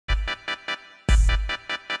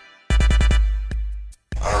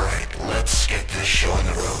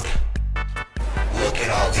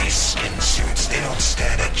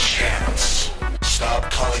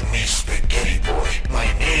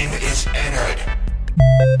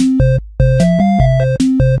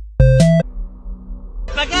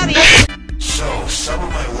Spaghetti! So, some of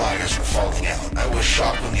my wires were falling out. I was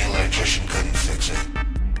shocked when the electrician couldn't fix it.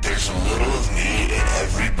 There's a little of me in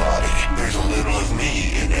everybody. There's a little of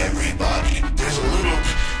me in everybody. There's a little...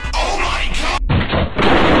 Oh my god!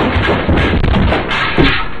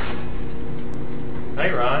 Hey,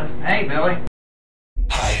 Ron. Hey, Billy.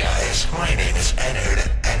 Hi guys, my name is Ennard,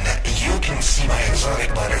 and you can see my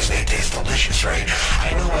exotic letters. They taste delicious, right?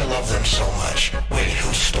 I know I love them so much. Wait,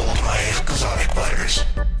 who stole my exotic letters?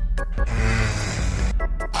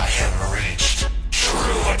 I have reached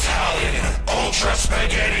true Italian ultra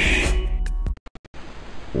spaghetti.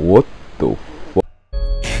 What the fuck?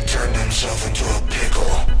 He turned himself into a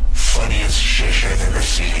pickle. Funniest shish I've ever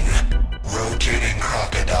seen. Rotating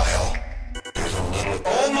crocodile. There's a little...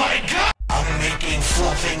 Oh my god! I'm making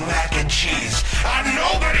fluffing mac and cheese, and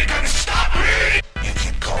nobody can stop me! You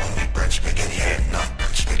keep calling me bread spaghetti. I am not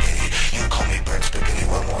bread spaghetti. You call me bread spaghetti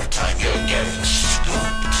one more time, you're getting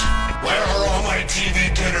scooped. Where are all my TV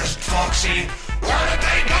dinners, Foxy? Where did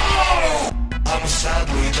they go? I'm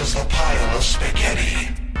sadly just a pile of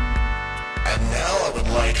spaghetti. And now I would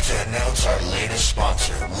like to announce our latest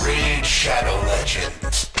sponsor, Raid Shadow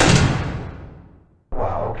Legends.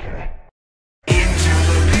 Wow, okay.